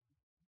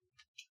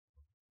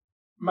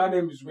My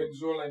name is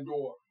Renzo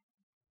Landor.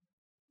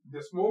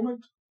 This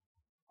moment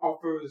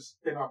offers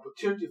an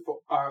opportunity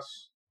for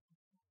us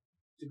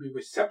to be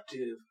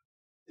receptive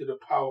to the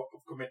power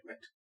of commitment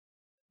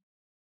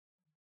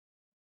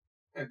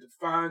and to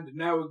find the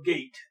narrow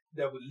gate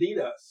that will lead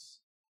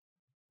us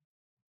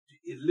to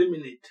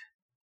eliminate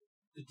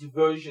the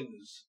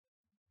diversions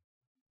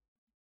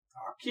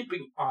are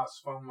keeping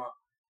us from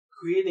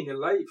creating a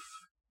life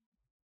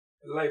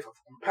of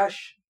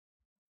compassion,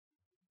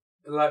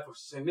 a life of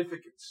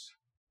significance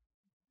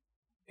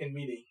and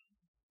meaning.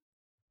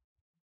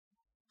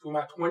 Through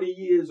my 20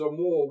 years or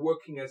more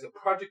working as a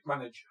project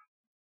manager,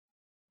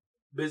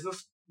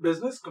 business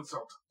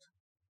consultant,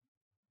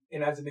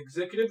 and as an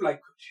executive life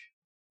coach,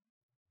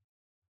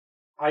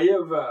 I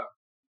have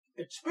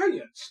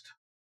experienced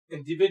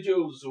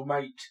individuals who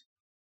might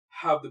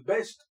have the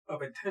best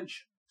of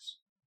intentions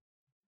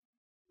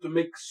to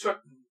make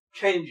certain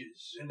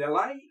changes in their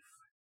life,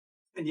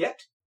 and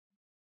yet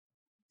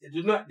they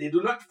do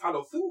not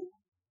follow through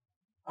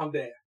on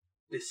their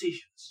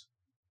decisions.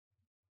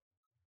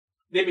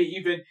 They may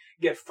even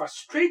get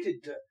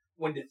frustrated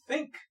when they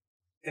think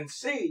and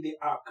say they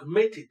are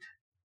committed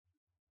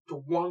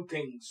to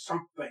wanting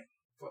something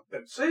for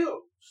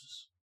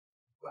themselves,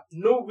 but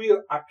no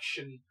real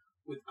action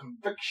with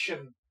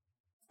conviction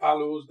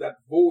follows that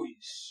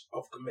voice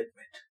of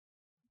commitment.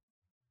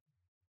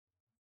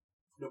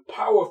 The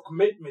power of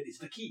commitment is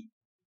the key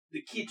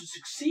to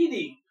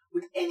succeeding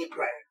with any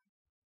plan,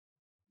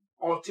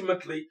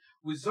 ultimately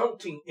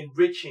resulting in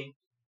reaching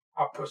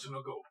our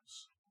personal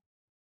goals.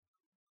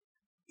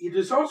 It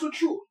is also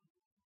true,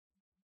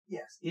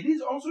 yes, it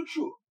is also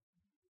true,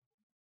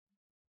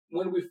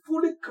 when we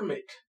fully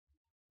commit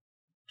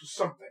to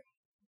something,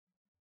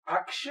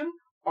 action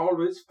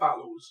always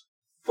follows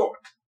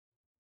thought.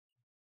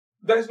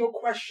 There's no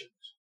question,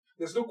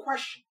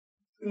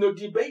 no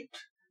debate,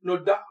 no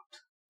doubt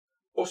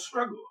or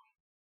struggle.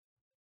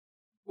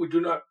 We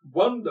do not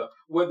wonder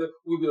whether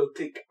we will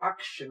take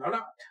action or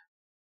not.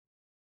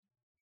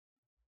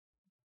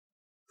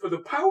 For the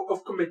power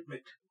of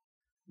commitment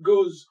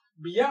goes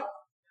beyond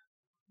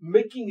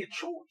making a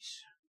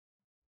choice,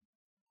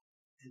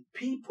 and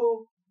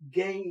people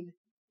gain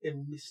a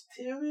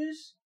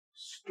mysterious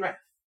strength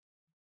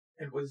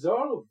and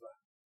resolve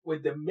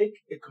when they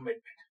make a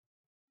commitment.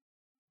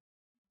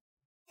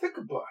 Think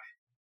about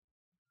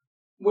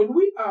it. When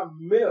we are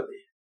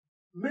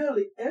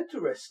merely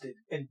interested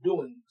in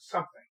doing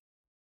something,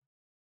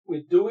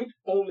 we do it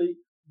only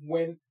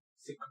when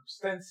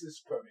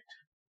circumstances permit.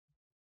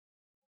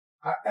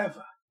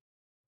 However,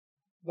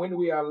 when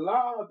we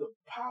allow the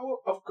power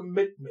of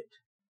commitment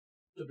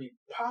to be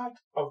part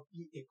of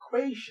the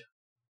equation,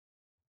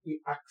 we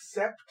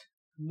accept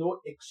no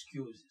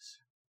excuses,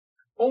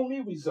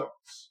 only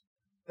results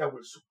that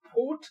will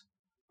support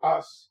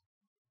us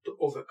to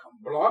overcome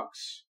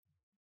blocks,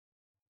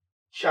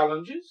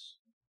 challenges,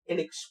 and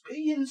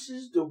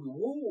experiences the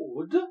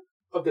reward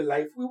of the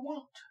life we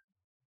want.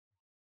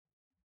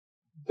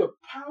 The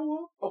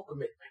power of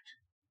commitment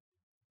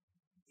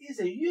is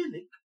a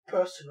unique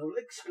personal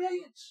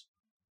experience.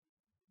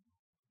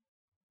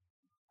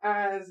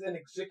 As an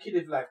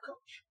executive life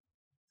coach,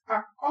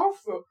 I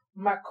offer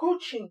my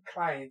coaching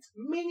clients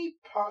many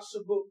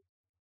possible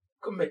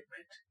commitment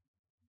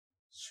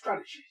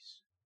strategies.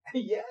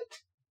 And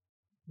yet,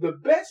 the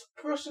best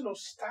personal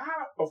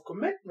style of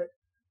commitment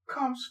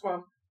comes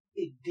from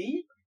a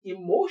deep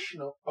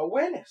emotional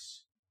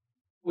awareness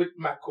with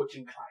my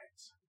coaching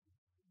clients.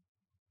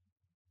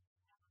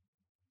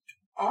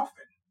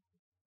 Often,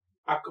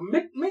 our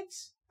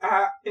commitments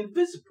are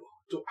invisible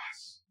to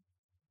us,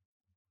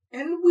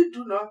 and we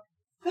do not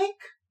think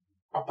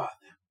about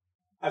them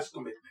as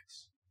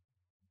commitments.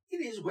 It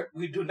is what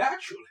we do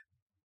naturally.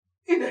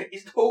 And that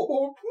is the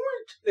whole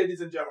point, ladies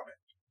and gentlemen.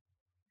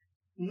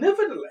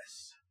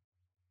 Nevertheless,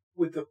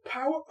 with the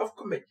power of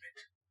commitment,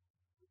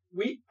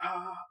 we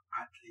are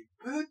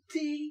at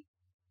liberty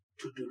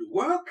to do the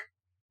work,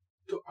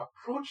 to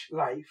approach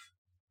life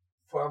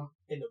from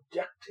an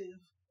objective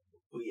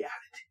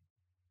reality.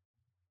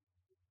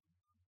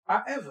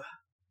 However,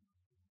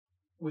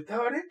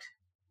 without it,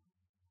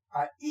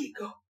 our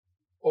ego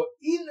or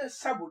inner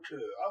saboteur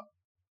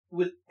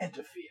will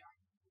interfere.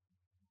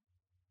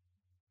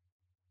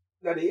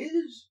 That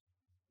is,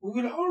 we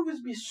will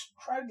always be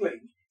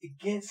struggling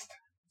against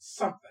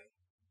something,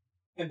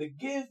 and the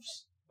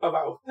gifts of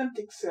our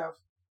authentic self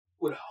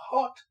will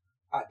haunt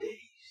our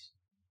days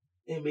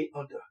and may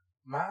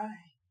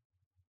undermine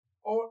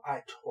all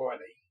our toiling.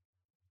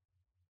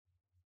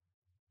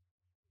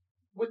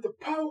 With the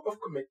power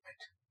of commitment,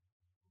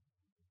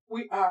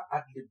 we are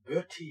at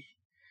liberty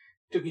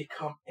to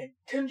become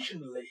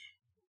intentionally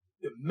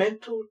the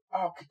mental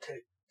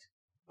architect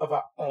of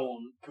our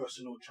own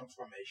personal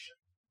transformation.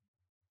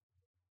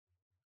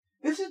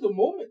 This is the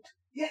moment,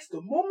 yes,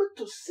 the moment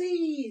to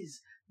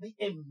seize the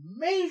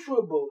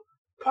immeasurable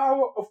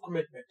power of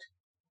commitment.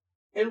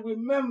 And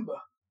remember,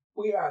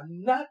 we are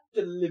not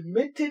the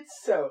limited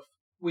self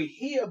we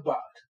hear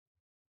about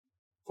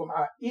from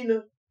our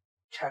inner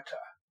chatter,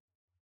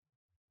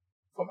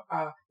 from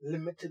our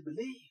limited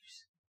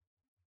beliefs.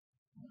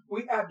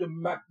 We are the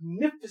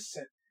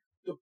magnificent,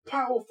 the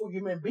powerful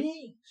human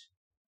beings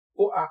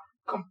who are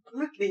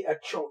completely a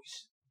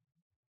choice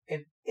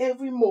in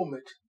every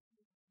moment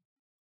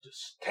to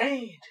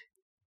stand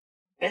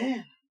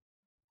in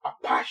a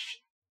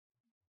passion,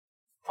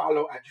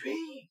 follow our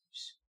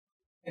dreams,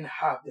 and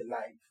have the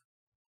life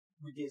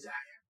we desire.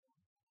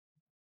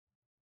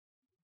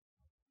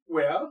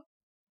 Well,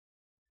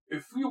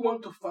 if we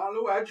want to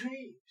follow our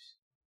dreams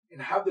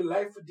and have the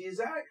life we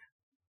desire,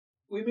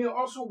 we may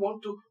also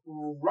want to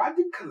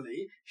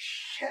radically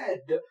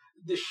shed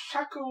the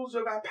shackles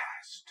of our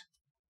past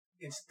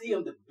and stay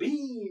on the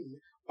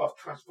beam of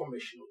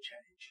transformational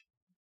change.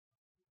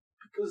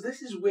 Because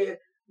this is where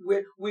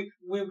we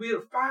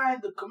will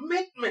find the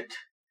commitment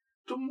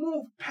to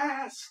move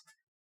past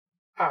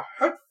our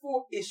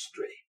hurtful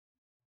history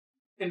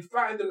and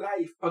find the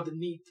life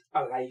underneath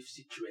a life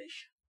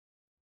situation.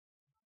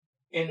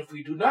 And if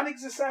we do not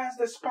exercise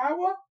this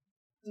power,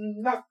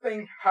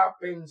 nothing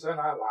happens in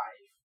our life.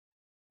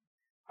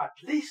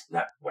 At least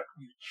not what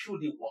we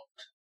truly want.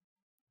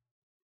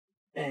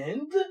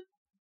 And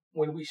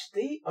when we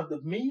stay on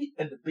the meat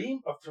and the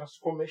beam of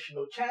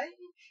transformational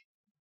change,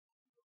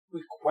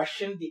 we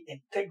question the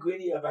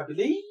integrity of our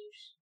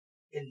beliefs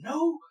and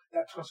know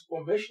that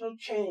transformational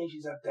change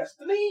is our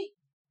destiny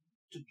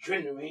to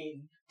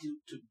genuinely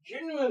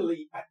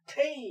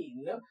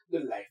attain the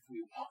life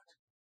we want.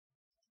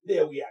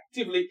 There we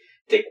actively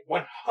take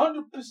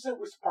 100%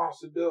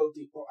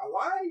 responsibility for our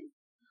life.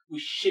 We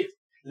shift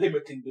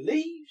limiting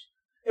beliefs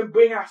and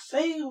bring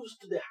ourselves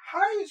to the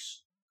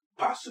highest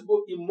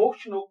possible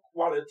emotional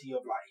quality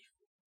of life.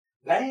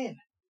 Then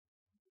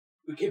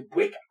we can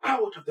break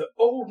out of the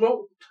old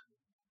mold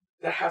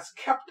that has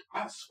kept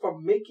us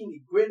from making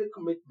a greater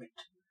commitment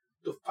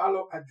to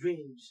follow our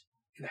dreams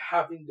and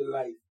having the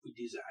life we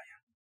desire.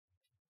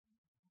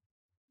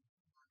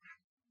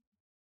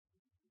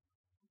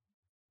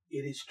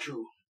 It is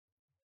true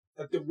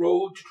that the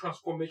road to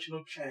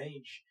transformational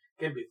change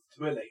can be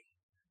thrilling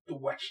to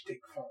watch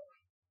take form.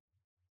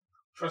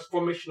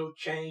 Transformational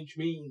change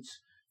means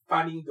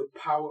finding the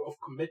power of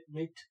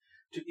commitment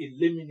to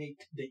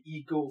eliminate the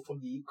ego from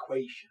the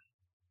equation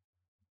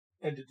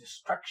and the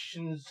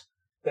distractions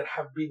that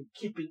have been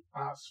keeping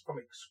us from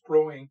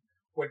exploring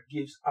what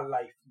gives our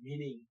life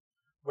meaning,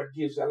 what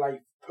gives our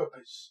life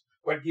purpose,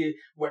 what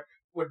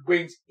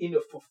brings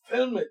inner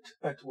fulfillment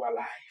into our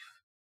life.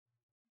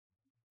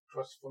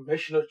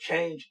 Transformational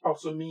change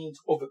also means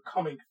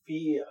overcoming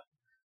fear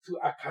through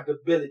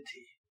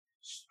accountability,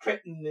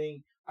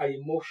 strengthening our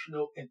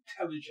emotional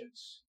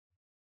intelligence,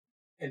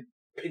 and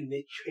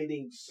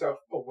penetrating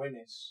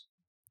self-awareness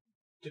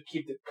to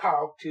keep the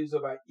characters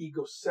of our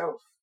ego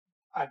self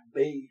at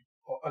bay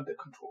or under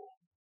control.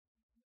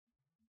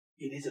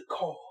 It is a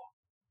call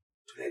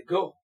to let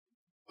go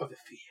of the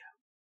fear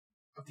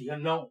of the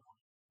unknown,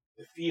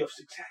 the fear of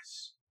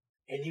success,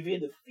 and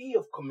even the fear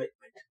of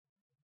commitment.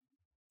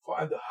 For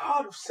in the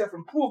heart of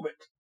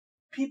self-improvement,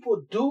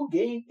 people do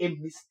gain a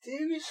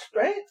mysterious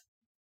strength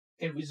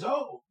and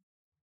resolve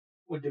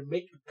when they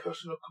make a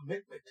personal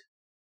commitment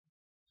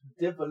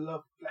to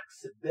develop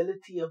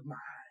flexibility of mind,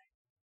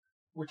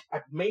 which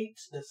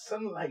admits the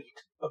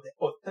sunlight of their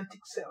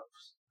authentic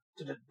selves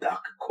to the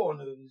dark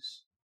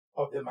corners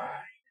of their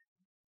mind.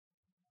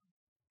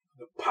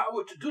 The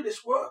power to do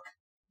this work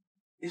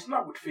is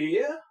not with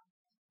fear,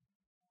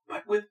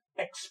 but with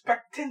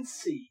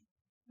expectancy,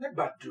 not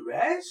by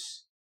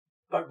duress,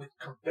 but with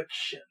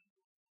conviction,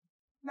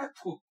 not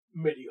through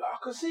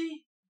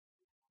mediocrity,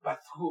 but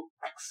through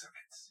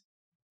excellence,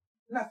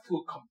 not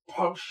through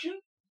compulsion,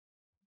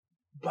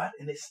 but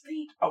in a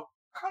state of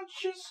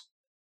conscious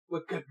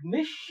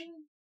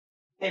recognition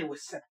and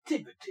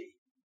receptivity.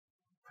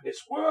 For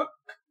this work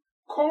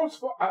calls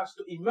for us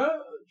to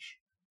emerge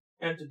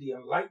into the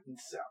enlightened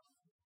self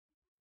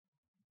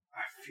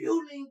by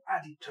fueling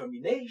our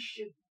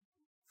determination,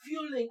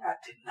 fueling our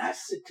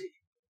tenacity,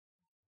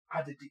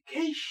 our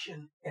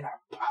dedication, and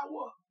our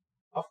power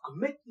of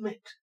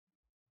commitment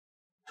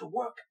to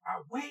work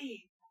our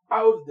way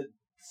out of the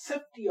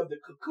safety of the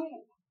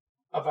cocoon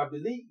of our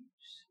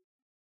beliefs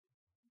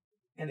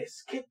and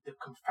escape the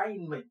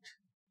confinement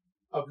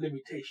of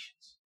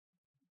limitations.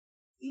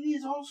 It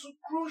is also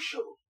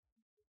crucial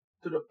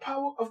to the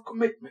power of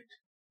commitment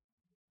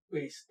to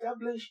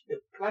establish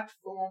a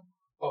platform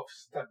of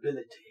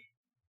stability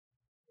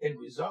and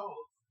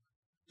resolve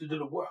to do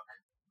the work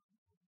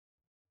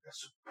that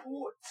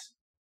supports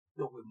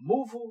the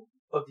removal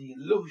of the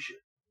illusion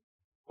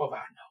of our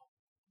know.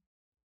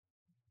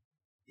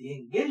 The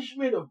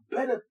engagement of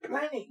better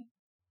planning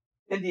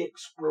and the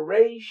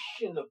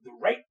exploration of the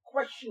right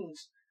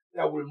questions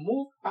that will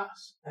move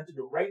us into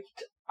the right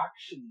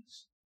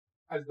actions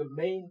as the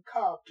main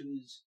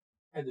characters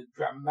in the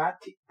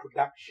dramatic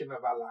production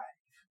of our life.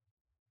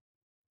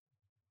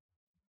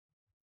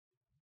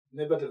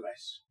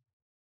 Nevertheless,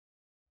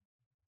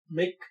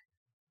 make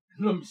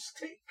no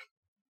mistake,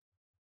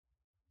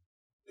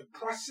 the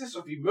process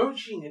of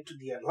emerging into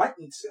the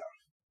enlightened self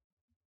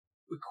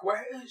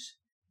requires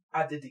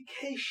a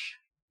dedication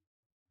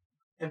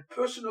and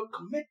personal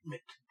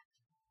commitment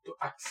to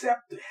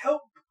accept the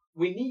help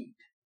we need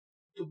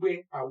to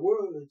bring our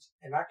words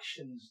and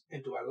actions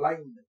into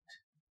alignment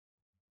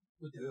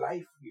with the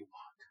life we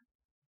want.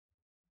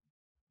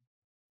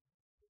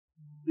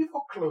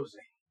 Before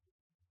closing,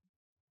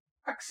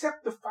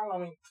 accept the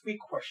following 3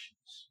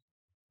 questions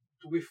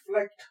to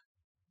reflect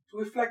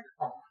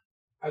on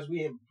as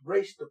we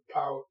embrace the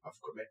power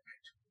of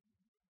commitment.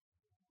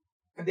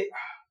 And they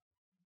are: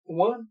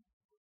 1,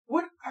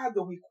 what are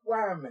the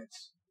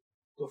requirements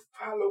to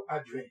follow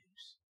our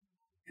dreams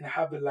and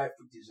have the life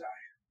we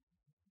desire?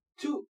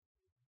 2,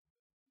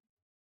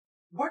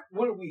 what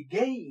will we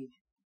gain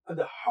in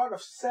the heart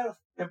of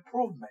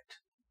self-improvement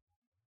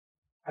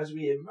as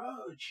we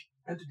emerge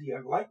into the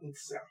enlightened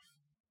self?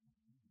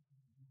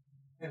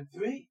 And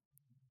 3,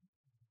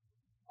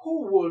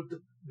 who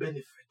would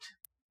benefit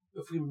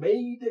if we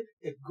made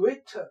a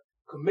greater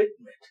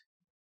commitment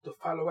to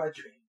follow our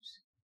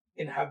dreams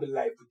and have the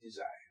life we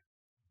desire?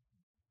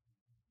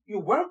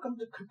 You're welcome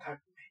to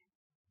contact me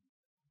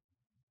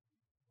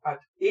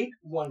at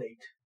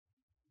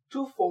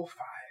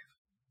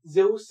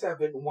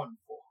 818-245-0714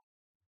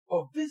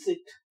 or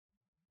visit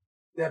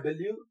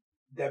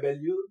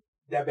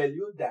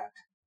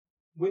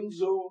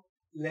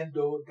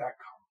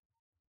www.windsorlendo.com.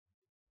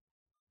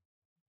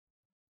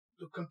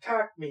 To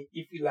contact me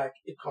if you like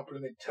a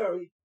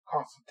complimentary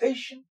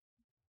consultation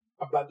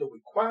about the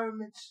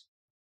requirements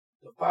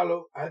to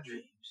follow our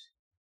dreams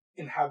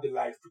and have the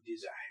life we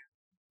desire.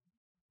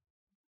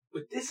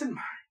 With this in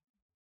mind,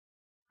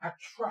 I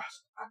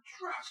trust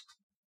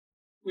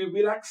we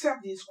will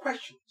accept these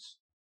questions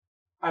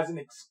as an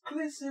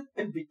exclusive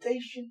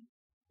invitation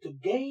to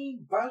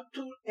gain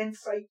vital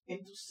insight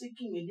into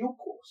seeking a new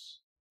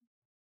course,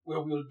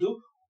 where we will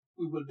do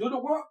the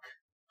work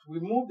to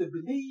remove the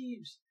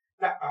beliefs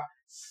that are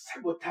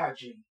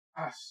sabotaging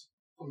us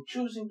from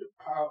choosing the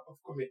power of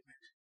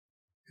commitment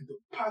and the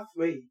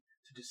pathway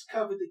to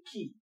discover the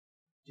key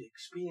to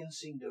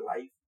experiencing the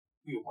life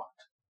we want.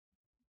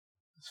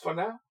 As for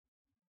now,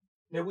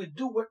 may we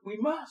do what we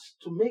must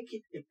to make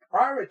it a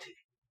priority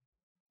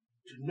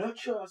to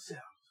nurture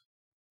ourselves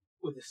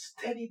with a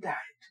steady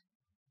diet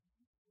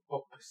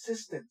of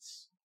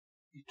persistence,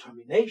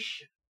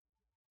 determination,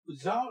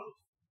 resolve,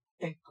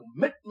 and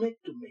commitment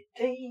to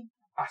maintain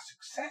our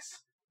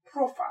success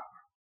profile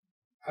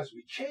as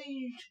we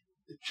change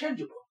the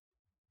changeable,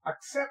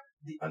 accept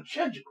the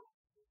unchangeable,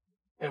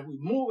 and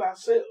remove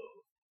ourselves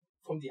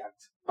from the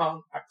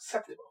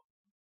unacceptable.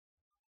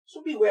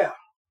 So beware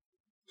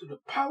to the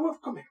power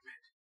of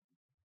commitment.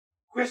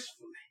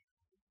 Gracefully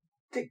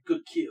take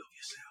good care of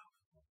yourself.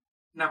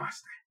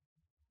 Namaste.